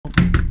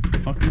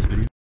fuck this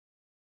video.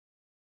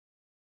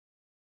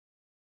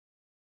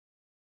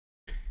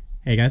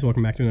 Hey guys,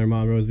 welcome back to another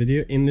Mod Bros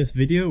video. In this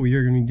video, we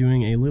are going to be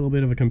doing a little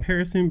bit of a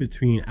comparison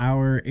between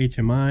our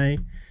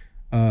HMI-R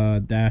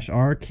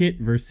kit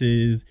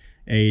versus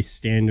a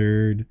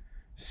standard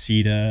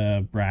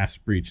CETA brass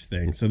breech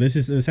thing. So this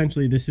is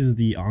essentially, this is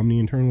the Omni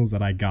internals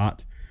that I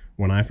got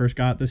when I first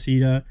got the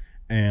CETA,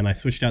 and I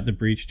switched out the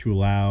breech to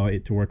allow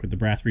it to work with the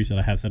brass breech that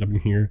I have set up in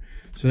here.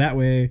 So that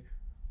way,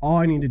 all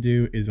I need to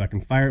do is I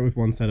can fire it with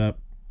one setup,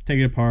 take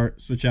it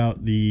apart, switch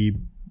out the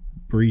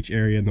breech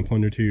area in the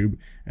plunger tube,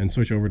 and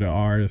switch over to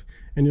ours,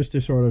 and just to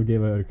sort of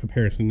give a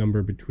comparison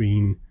number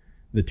between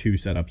the two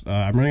setups.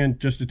 I'm running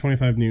just a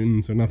 25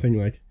 Newton, so nothing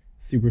like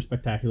super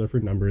spectacular for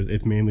numbers.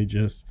 It's mainly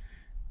just,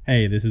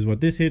 hey, this is what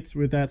this hits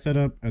with that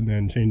setup, and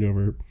then change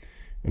over,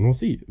 and we'll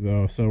see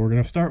though. So we're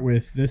going to start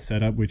with this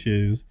setup, which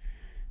is,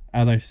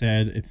 as I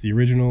said, it's the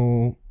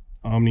original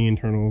Omni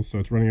internals, so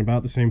it's running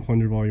about the same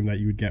plunger volume that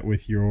you would get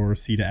with your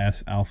CETA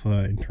S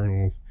Alpha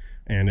internals,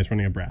 and it's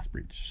running a brass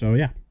breech. So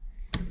yeah,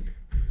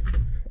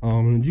 all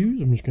I'm going to do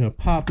is I'm just going to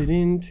pop it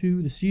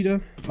into the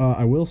CETA.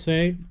 I will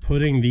say,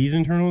 putting these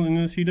internals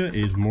into the CETA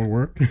is more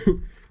work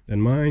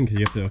than mine, because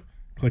you have to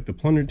click the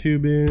plunger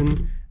tube in,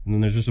 and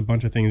then there's just a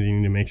bunch of things you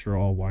need to make sure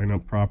all line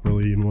up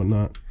properly and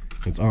whatnot.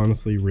 It's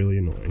honestly really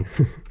annoying.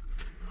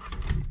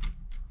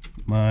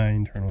 My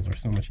internals are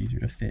so much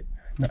easier to fit.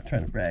 I'm not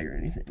trying to brag or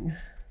anything.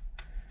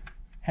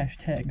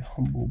 Hashtag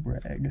humble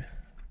brag.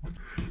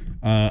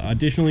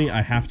 Additionally,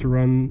 I have to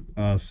run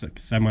a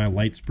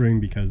semi-light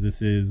spring because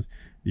this is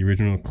the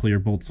original clear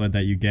bolt sled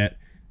that you get,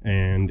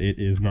 and it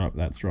is not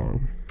that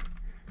strong.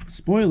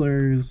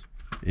 Spoilers,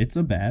 it's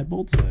a bad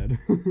bolt sled.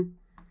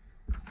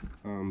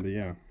 But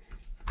yeah.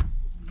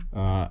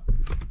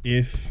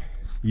 If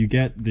you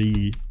get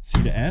the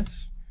CETA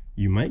S,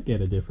 you might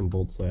get a different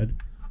bolt sled.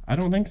 I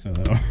don't think so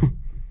though.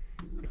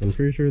 I'm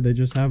pretty sure they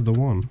just have the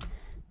one.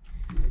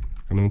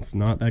 And it's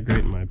not that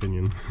great in my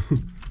opinion.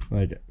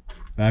 Like,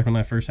 back when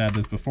I first had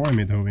this, before I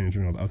made the Hovian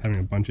internals, I was having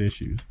a bunch of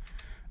issues.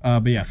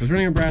 But yeah, so it's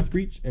running a brass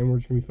breech, and we're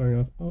just going to be firing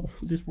off. Oh,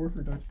 this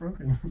worker dart's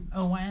broken.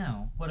 Oh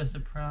wow, what a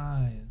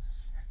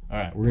surprise.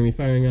 Alright, we're going to be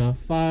firing off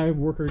 5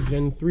 worker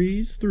Gen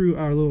 3s through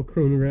our little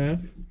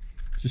chronograph,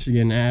 just to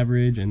get an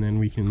average, and then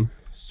we can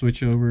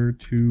switch over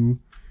to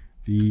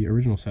the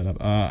original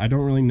setup. I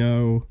don't really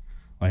know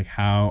like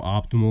how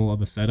optimal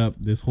of a setup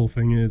this whole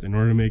thing is. In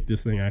order to make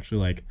this thing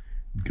actually like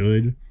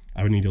good,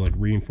 I would need to like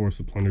reinforce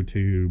the plunger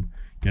tube,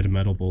 get a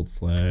metal bolt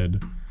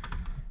sled,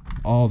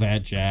 all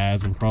that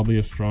jazz, and probably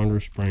a stronger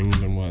spring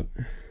than what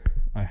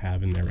I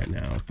have in there right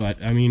now.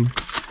 But I mean,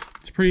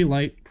 it's pretty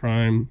light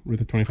prime with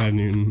a 25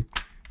 Newton,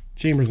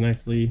 chambers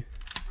nicely.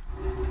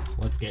 So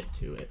let's get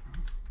to it.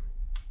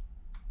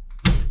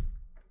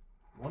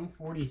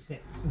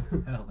 146.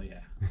 Hell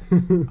yeah.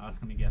 I was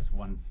gonna guess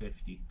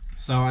 150.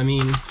 So I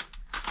mean,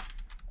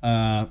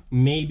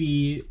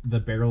 maybe the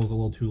barrel's a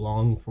little too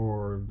long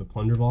for the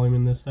plunger volume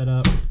in this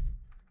setup.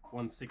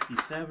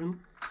 167.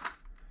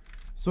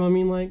 So I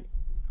mean, like,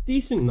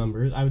 decent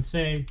numbers. I would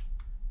say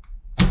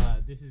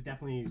this is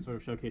definitely sort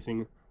of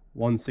showcasing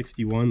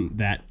 161,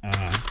 that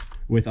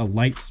with a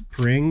light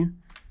spring,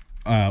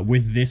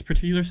 with this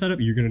particular setup,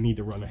 you're going to need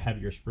to run a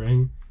heavier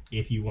spring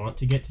if you want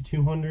to get to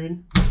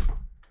 200.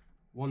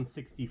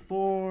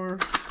 164.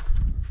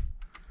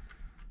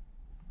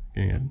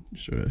 And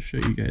sort of show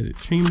you guys it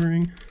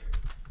chambering.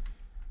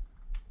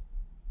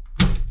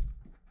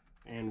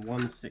 And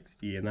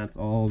 160, and that's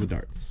all the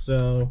darts.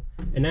 So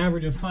an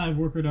average of 5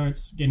 worker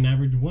darts get an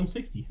average of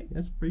 160. Hey,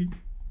 that's pretty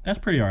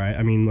all right.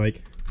 I mean,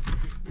 like,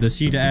 the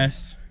CETA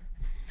S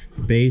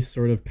base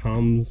sort of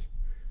comes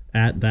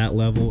at that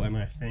level, and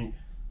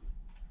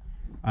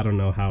I don't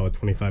know how a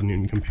 25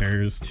 Newton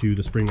compares to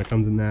the spring that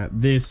comes in that.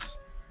 This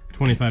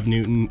 25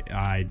 Newton,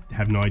 I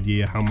have no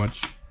idea how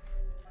much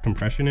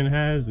compression it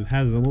has. It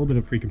has a little bit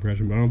of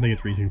pre-compression, but I don't think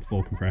it's reaching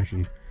full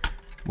compression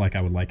like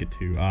I would like it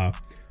to.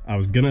 I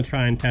was gonna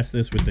try and test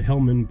this with the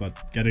Hillman,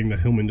 but getting the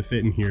Hillman to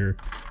fit in here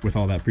with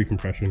all that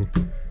pre-compression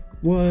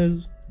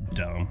was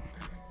dumb.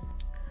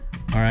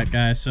 All right,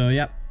 guys, so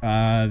yep,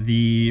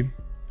 the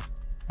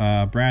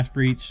brass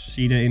breech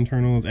CETA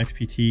internals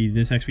XPT,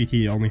 this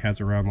XPT only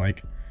has around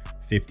like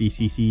 50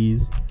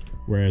 cc's,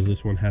 whereas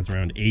this one has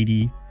around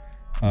 80.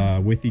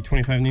 With the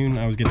 25 Newton,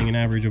 I was getting an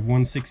average of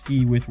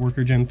 160 with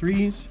worker Gen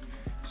 3s.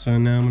 So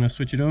now I'm gonna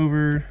switch it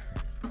over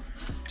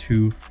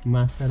to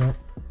my setup.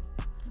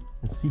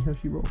 Let's see how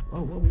she rolls.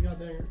 Oh, what we got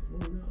there?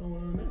 What we got? Oh,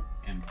 there.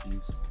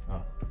 Empties.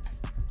 Oh.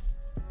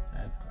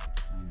 That's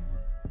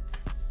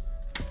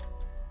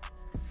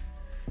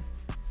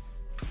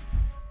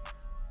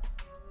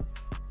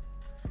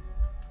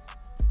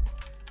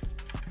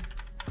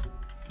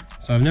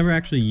So I've never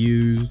actually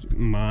used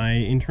my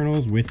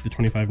internals with the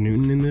 25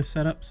 Newton in this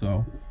setup,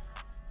 so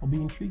I'll be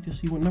intrigued to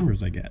see what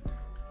numbers I get.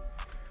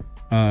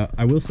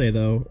 I will say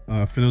though,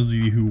 for those of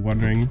you who are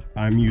wondering,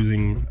 I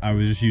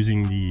was just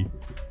using the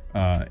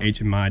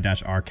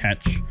HMI-R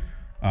catch.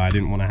 I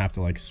didn't want to have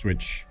to like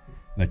switch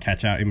the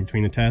catch out in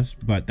between the tests,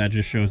 but that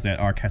just shows that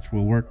our catch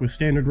will work with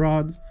standard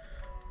rods.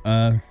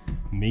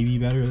 Maybe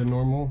better than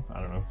normal.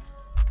 I don't know.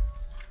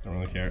 Don't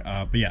really care.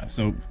 But yeah,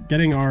 so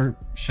getting our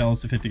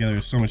shells to fit together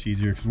is so much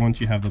easier because once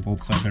you have the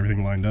bolt sides and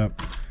everything lined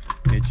up,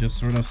 it just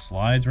sort of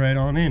slides right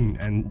on in.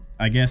 And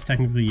I guess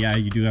technically, yeah,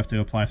 you do have to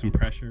apply some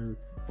pressure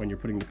when you're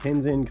putting the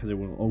pins in because it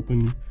will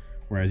open,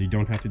 whereas you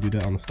don't have to do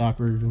that on the stock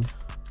version.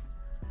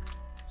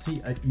 See,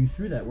 you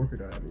threw that worker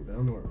dart at me, but I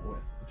don't know where it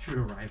went. I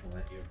threw a rival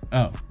at you.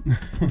 Oh.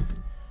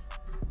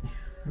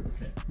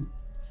 Okay.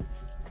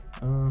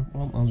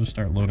 Well, I'll just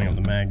start loading up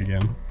the mag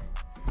again.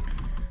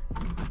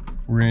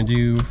 We're gonna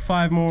do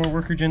 5 more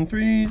worker Gen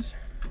 3s,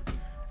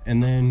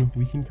 and then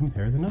we can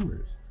compare the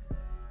numbers.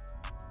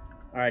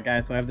 Alright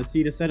guys, so I have the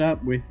CETA set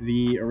up with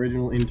the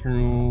original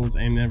internals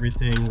and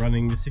everything,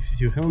 running the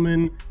 62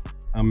 Hillman.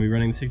 I'm gonna be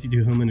running the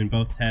 62 Hillman in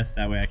both tests,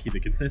 that way I keep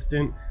it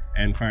consistent,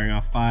 and firing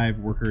off 5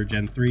 worker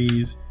Gen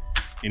 3s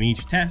in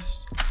each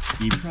test.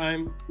 The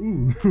prime,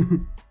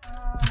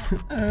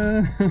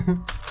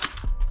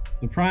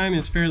 the prime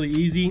is fairly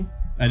easy.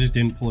 I just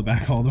didn't pull it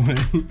back all the way.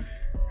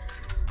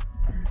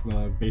 Well,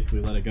 I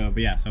basically let it go.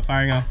 But yeah, so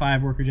firing off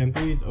 5 worker Gen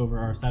 3s over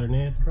our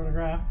Saturnaeus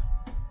chronograph.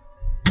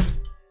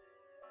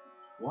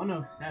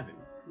 107.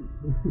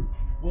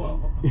 Whoa,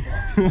 what the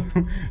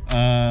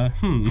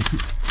fuck?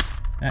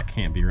 That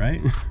can't be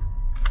right. It's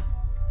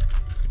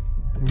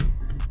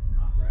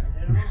not right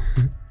at all.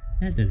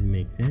 That doesn't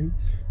make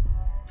sense.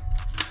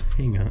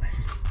 Hang on.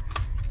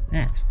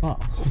 That's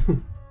false.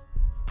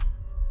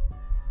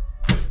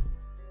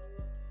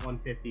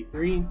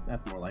 153,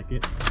 that's more like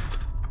it.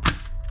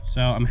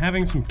 So I'm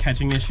having some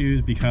catching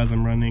issues because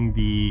I'm running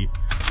the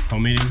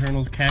homemade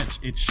internals catch.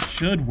 It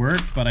should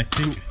work, but I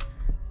think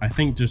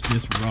just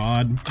this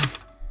rod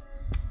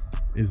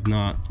is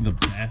not the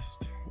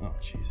best. Oh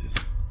Jesus.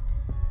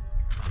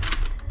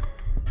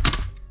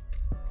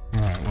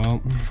 Alright,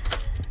 well,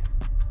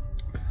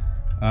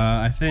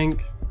 I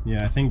think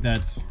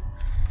that's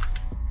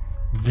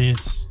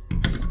this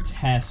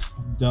test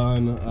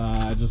done.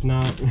 Just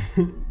not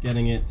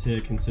getting it to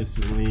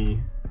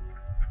consistently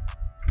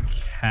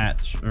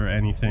catch or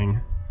anything.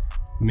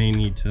 May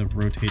need to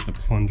rotate the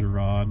plunger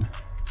rod.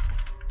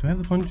 Do I have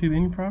the plunger tube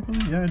in properly?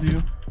 Yeah, I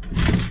do.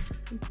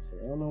 So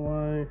I don't know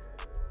why.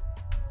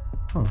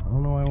 I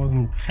don't know why I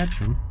wasn't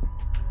catching.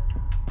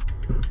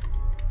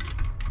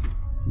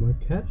 My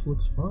catch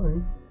looks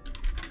fine.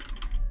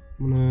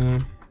 I'm gonna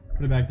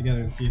put it back together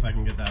and see if I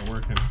can get that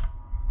working.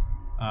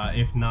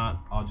 If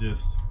not, I'll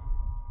just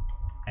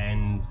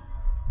end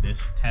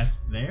this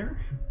test there.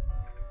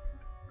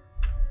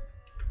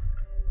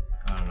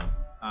 I don't know.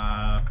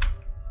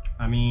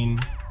 I mean,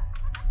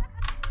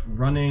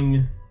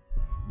 running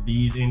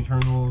these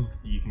internals,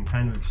 you can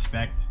kind of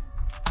expect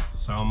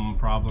some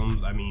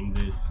problems. I mean,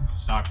 this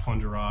stock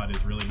plunger rod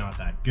is really not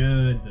that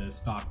good. The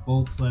stock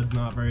bolt sled's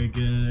not very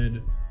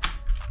good.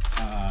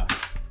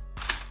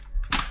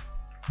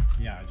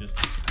 Yeah, just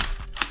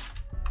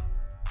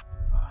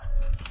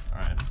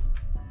alright.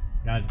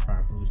 Guys, so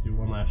we'll just do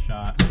one last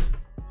shot.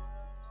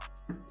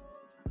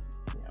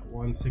 Yeah,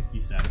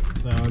 167.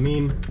 So I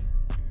mean,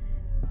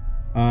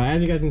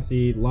 as you guys can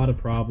see, a lot of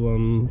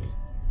problems,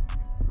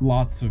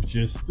 lots of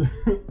just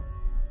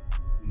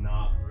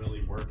not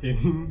really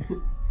working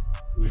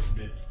with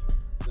this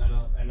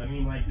setup. And I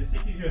mean, like, the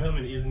 62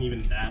 Hillman isn't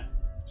even that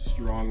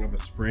strong of a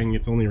spring.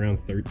 It's only around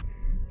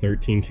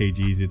 13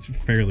 kgs.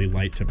 It's fairly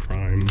light to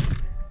prime.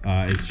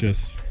 It's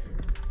just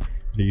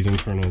these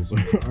internals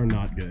are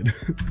not good.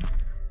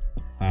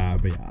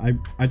 But yeah,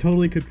 I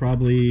totally could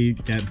probably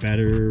get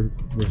better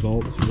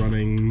results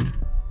running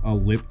a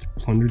lipped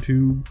plunger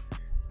tube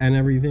and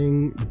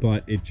everything,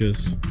 but it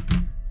just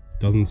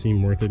doesn't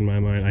seem worth it in my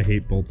mind. I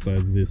hate bolt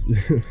sleds. This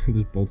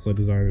bolt sled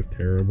design is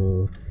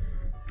terrible.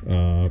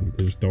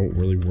 They just don't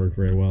really work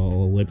very well.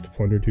 A lipped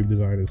plunger tube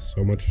design is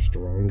so much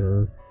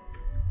stronger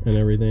and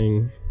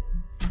everything.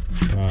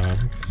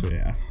 So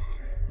yeah,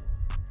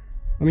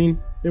 I mean,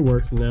 it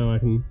works. Now I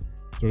can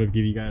sort of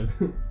give you guys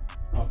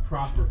a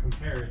proper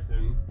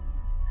comparison,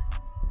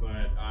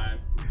 but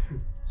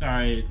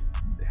sorry,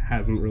 it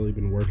hasn't really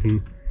been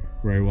working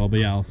very well. But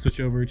yeah, I'll switch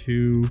over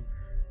to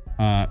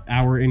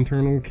our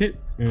internal kit,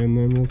 and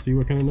then we'll see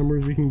what kind of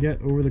numbers we can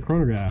get over the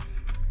chronograph.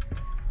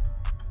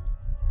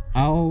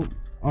 I'll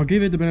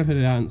give it the benefit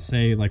of the doubt and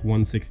say like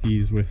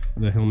 160s with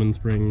the Hillman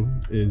spring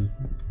is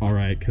all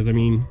right, because I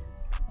mean,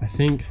 I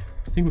think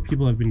what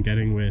people have been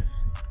getting with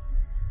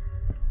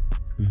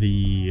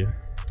the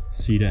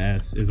CETA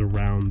S is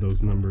around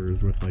those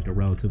numbers with like a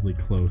relatively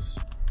close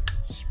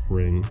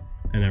spring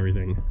and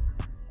everything.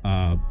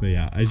 But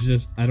yeah,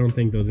 I don't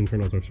think those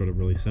internals are sort of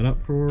really set up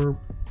for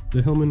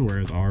the Hillman,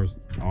 whereas ours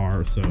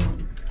are. So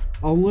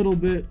a little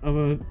bit of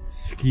a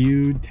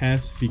skewed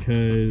test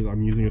because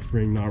I'm using a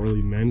spring not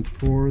really meant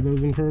for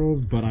those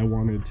internals, but I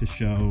wanted to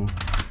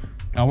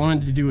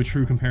do a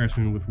true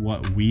comparison with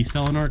what we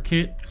sell in our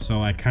kit,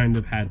 so I kind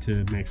of had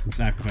to make some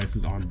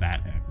sacrifices on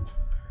that end.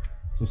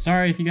 So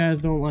sorry if you guys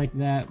don't like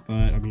that,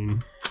 but I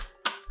mean,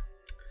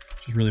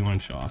 just really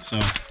want to show off. So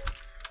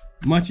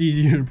much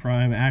easier to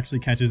prime, it actually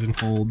catches and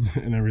holds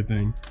and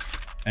everything.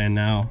 And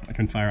now I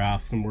can fire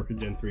off some worker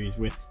Gen 3s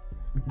with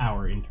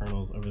our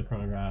internals over the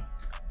chronograph.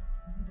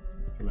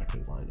 I'm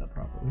actually lined up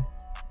properly.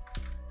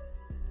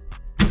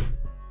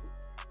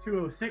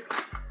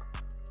 206.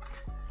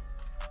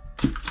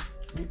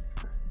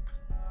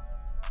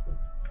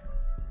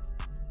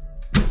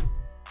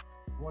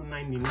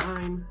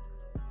 199.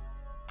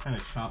 Kind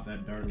of chopped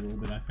that dart a little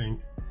bit, I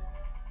think.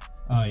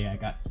 Oh yeah, it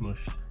got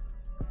smushed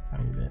a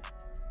tiny bit.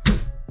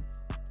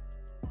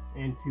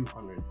 And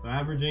 200. So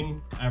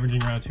averaging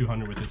around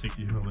 200 with the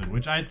 6200,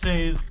 which I'd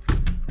say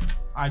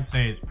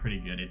is pretty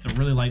good. It's a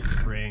really light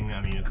spring.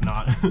 I mean, it's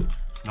not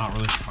not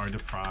really hard to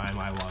prime.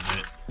 I love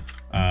it.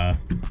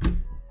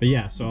 But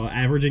yeah, so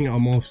averaging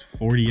almost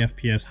 40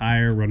 FPS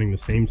higher, running the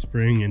same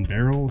spring and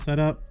barrel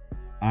setup,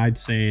 I'd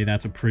say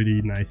that's a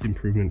pretty nice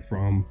improvement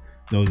from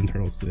those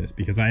internals to this,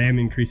 because I am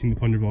increasing the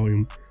plunger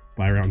volume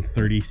by around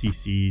 30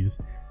 cc's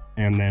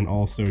and then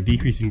also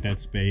decreasing dead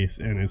space,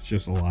 and it's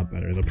just a lot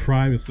better. The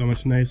prime is so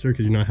much nicer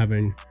because you're not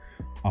having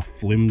a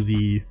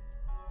flimsy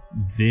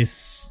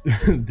this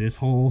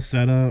whole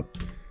setup.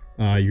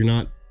 You're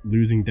not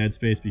losing dead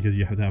space because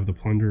you have to have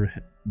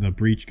the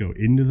breech go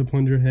into the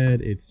plunger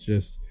head. It's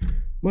just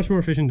much more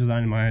efficient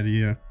design in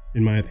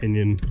my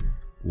opinion.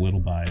 A little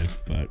biased,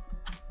 but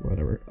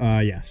whatever.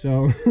 Yeah,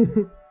 so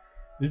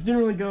this didn't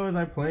really go as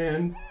I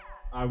planned.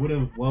 I would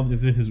have loved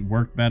if this has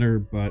worked better,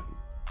 but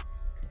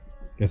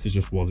I guess it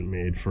just wasn't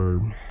made for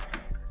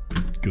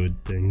good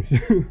things.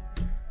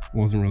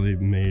 Wasn't really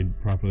made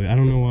properly. I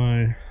don't know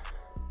why.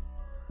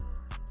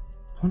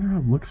 Plunger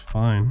rod looks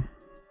fine.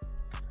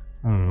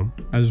 I don't know.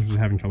 I just was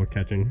having trouble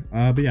catching.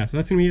 But yeah, so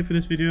that's gonna be it for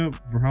this video.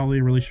 Probably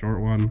a really short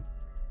one.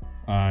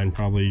 And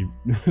probably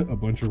a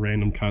bunch of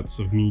random cuts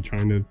of me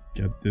trying to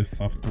get this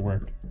stuff to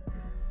work.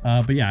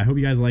 But yeah, I hope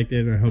you guys liked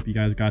it. I hope you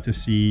guys got to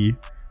see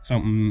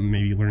something,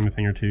 maybe learn a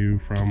thing or two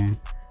from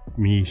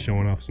me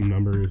showing off some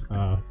numbers.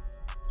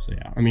 So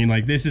yeah, I mean,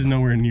 like, this is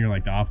nowhere near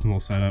like the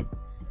optimal setup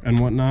and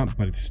whatnot,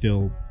 but it's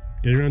still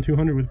getting around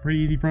 200 with pretty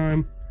easy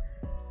prime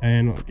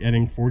and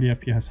getting 40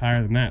 FPS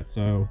higher than that.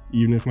 So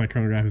even if my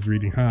chronograph is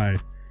reading high,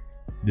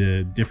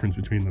 the difference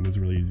between them is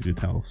really easy to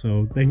tell.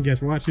 So thank you guys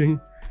for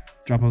watching.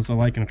 Drop us a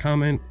like and a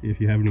comment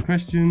if you have any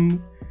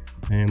questions,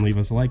 and leave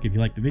us a like if you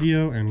liked the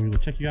video, and we will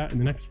check you out in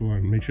the next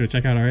one. Make sure to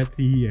check out our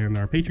Etsy and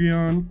our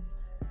Patreon,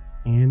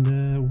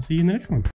 and we'll see you in the next one.